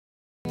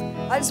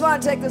I just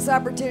want to take this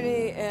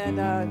opportunity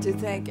and to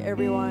thank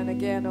everyone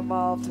again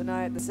involved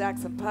tonight. The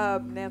Saxon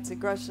Pub, Nancy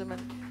Gresham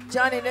and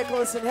Johnny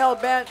Nicholas and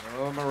Hellbent.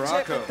 Oh,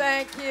 Morocco. Chip,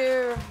 thank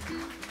you.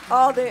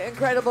 All the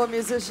incredible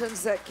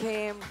musicians that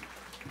came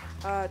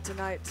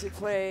tonight to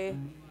play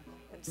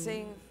and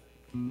sing.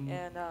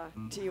 And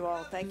to you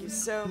all, thank you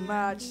so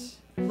much.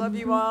 Love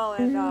you all,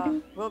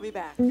 and we'll be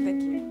back.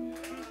 Thank you.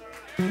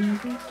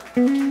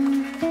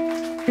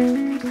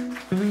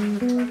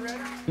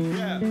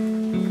 Yeah.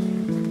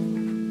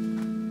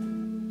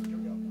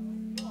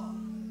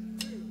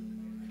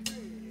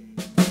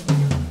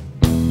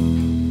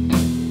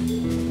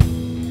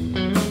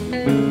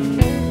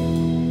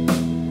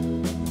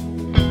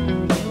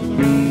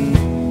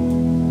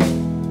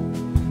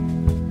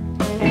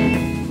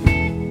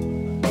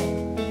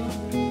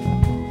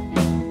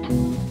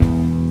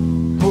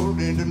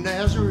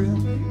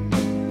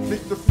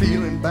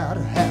 About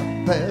a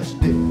half past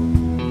day.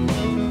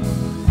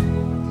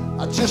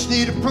 I just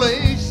need a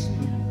place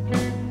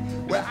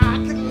where I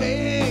can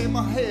lay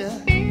my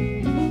head.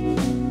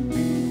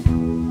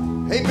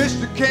 Hey,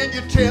 mister, can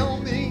you tell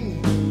me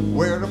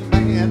where a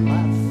man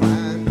might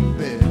find a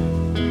bed?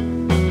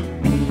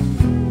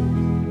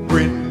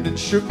 Brendan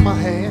shook my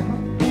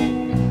hand,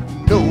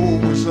 no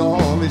was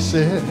all he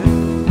said.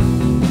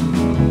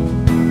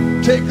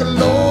 Take a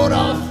load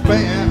off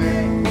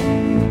Fanny,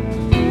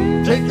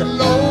 take a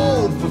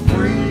load for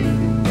free.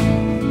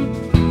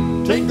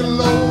 Take the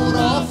load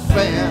off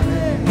Fanny,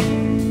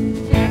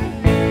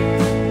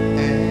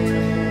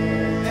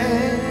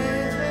 and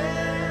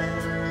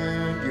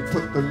you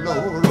put the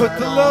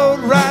load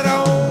right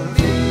on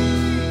me.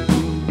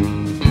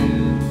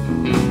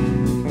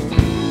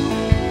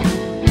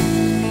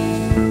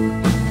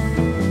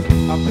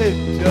 I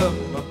picked up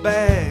my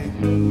bag,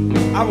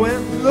 I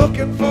went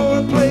looking for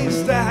a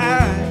place to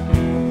hide.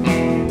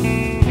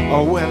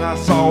 Oh, when I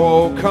saw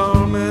old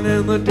Carmen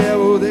and the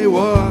devil, they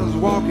was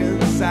walking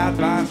side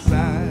by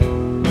side.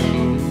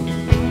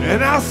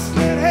 And I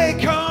said,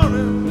 hey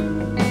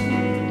Carmen,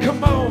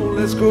 come on,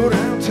 let's go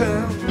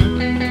downtown.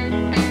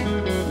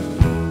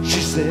 She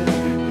said,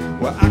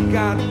 well, I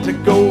got to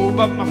go,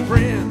 but my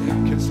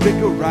friend can stick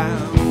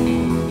around.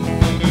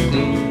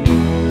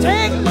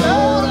 Take a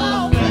load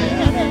off,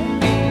 Fanny.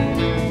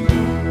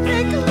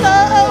 Take a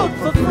load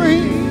for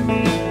free.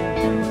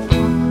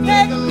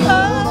 Take a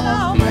load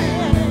off, Fanny.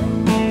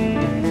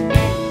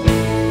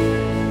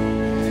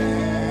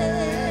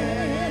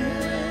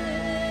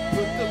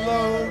 Put the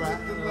load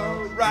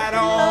right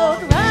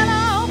on. Right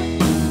on.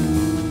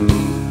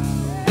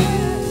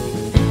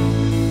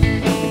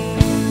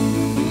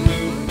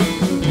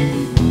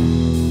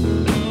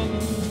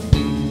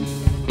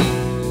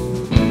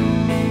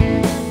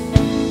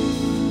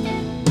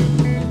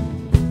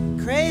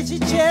 Crazy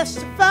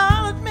Chester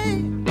followed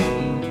me,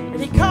 and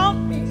he caught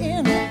me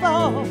in the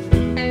fall.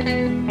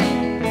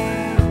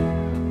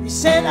 He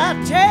said,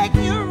 I'll take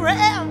you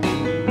around,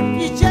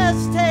 you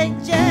just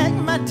take Jack,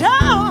 my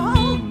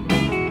dog.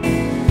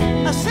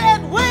 I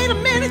said, wait a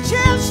minute,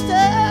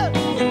 Chester,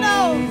 you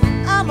know,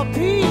 I'm a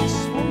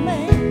peaceful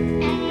man.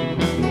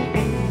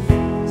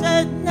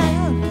 Said,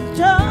 now,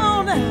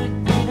 turn out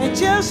and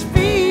just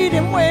feed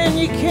him when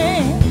you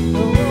can.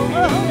 Oh,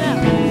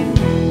 now,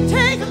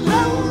 take a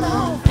load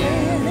off,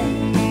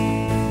 Fanny.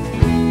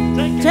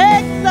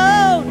 Take a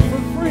load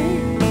for free.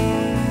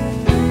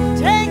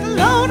 Take a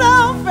load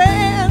off,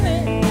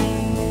 Fanny.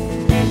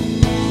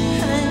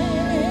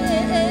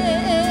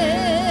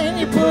 And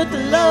you put the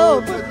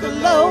load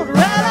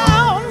right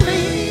on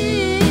me.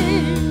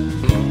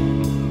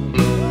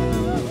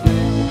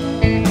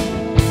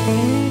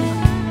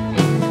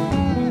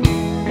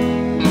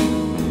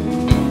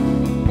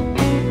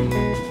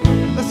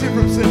 Let's hear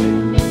from Cindy.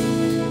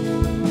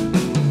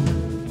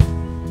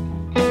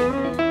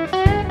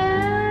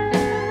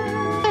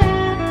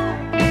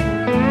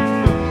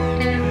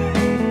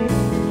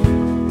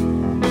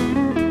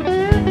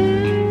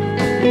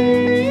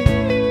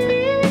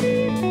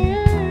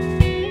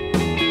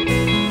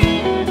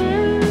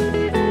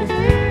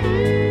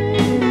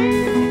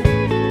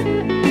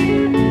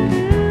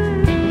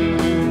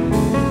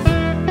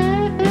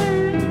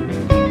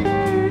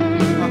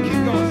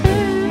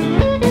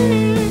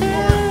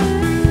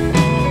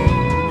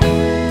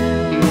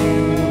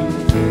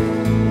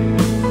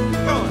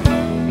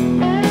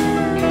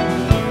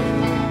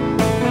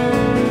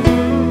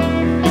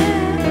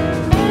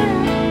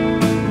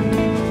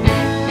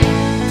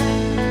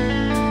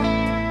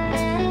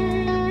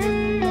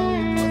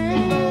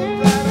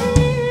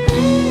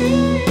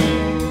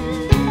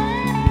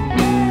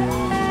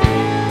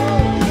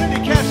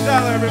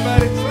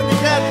 Everybody, Cindy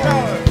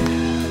Cashdollar.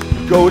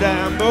 Go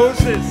down,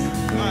 Moses.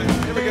 All right,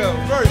 here we go.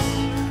 Verse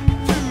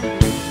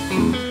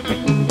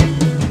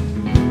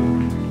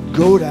 2.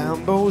 Go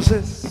down,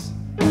 Moses.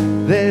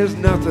 There's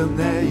nothing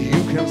that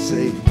you can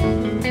say.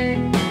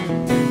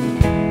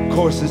 Of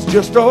course, it's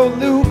just old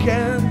Luke,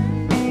 and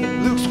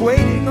Luke's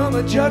waiting on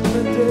the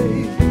judgment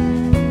day.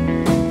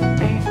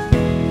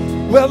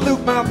 Well,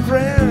 Luke, my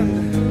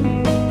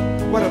friend,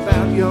 what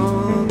about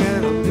young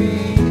Anna B?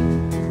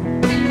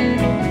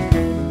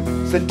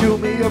 Said, do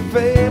me a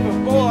favor,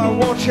 boy,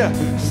 won't you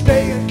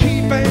stay and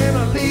keep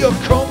Anna Lee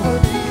company?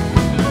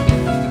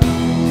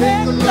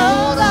 Take a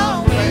load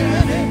off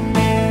Fanny.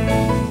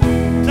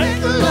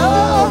 Take a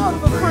load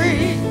for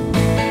free.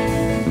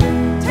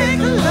 Take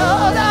a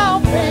load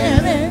off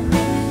Fanny.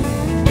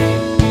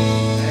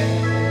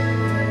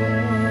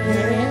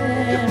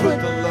 You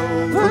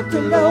put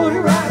the Load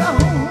right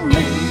on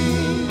me.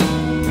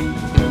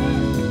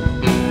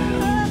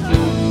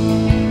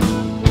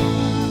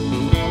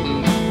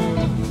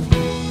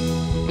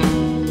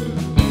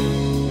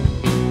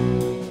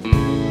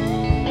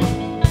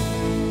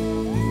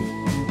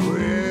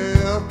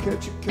 Well,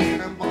 catch a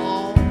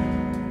cannonball.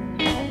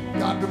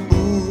 Got to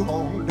move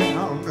on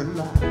down the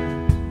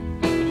line.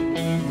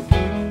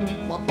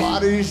 My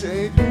body's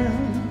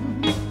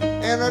aching,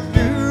 and I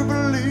do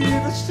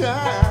believe it's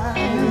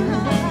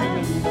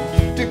time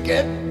to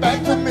get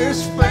back to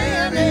Miss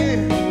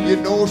Fanny. You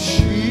know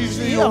she's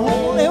the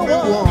only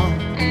one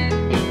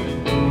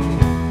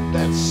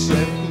that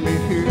sent me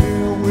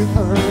here with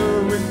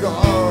her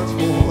regards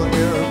for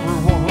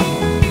everyone.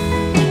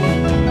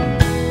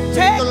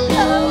 Take a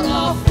load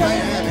off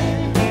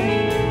Fanny.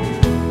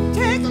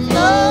 Take a Load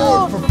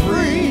load for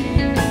free.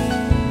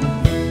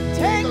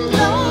 Take a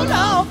load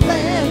off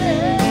Fanny.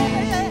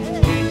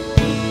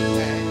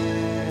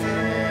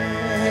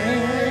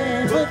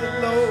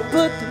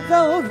 Put the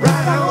load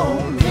right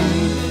on me.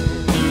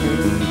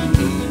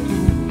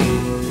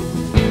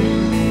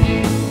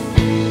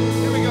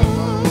 Here we go.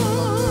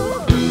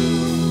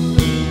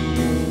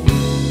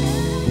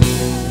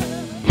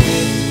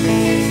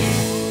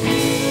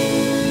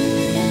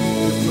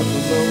 Put the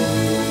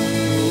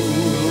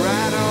load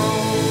right on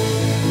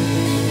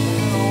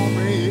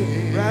me,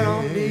 right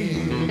on me.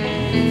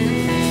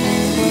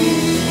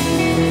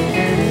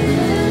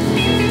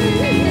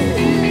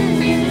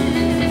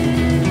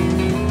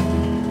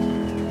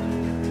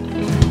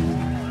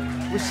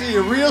 We'll see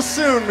you real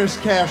soon, Miss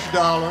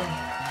Cashdollar.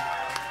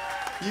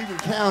 You can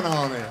count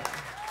on it.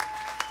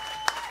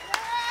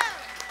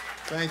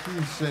 Thank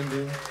you,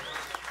 Cindy.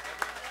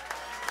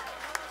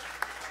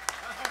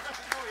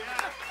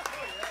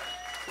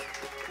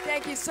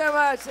 Thank you so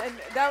much, and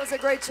that was a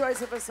great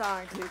choice of a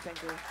song too.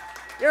 Thank you.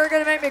 You're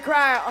gonna make me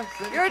cry.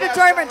 You're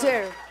determined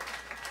to.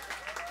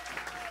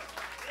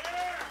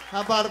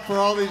 How about it for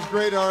all these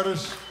great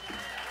artists?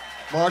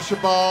 Marsha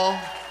Ball,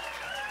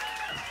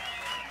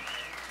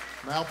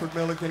 Alfred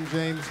Milliken,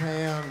 James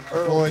Ham,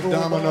 Floyd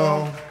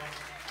Domino,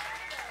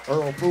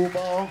 Earl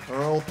Pooball.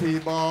 Earl P.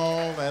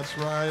 Ball, that's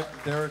right,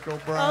 Derek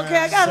O'Brien, Okay,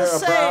 I gotta Sarah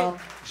say, Brown,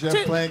 Jeff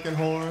two-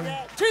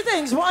 Blankenhorn. Two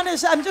things. One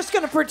is I'm just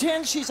going to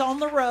pretend she's on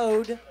the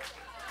road.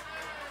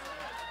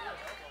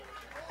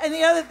 And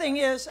the other thing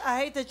is, I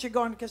hate that you're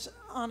going because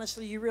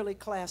honestly, you really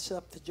class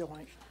up the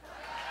joint.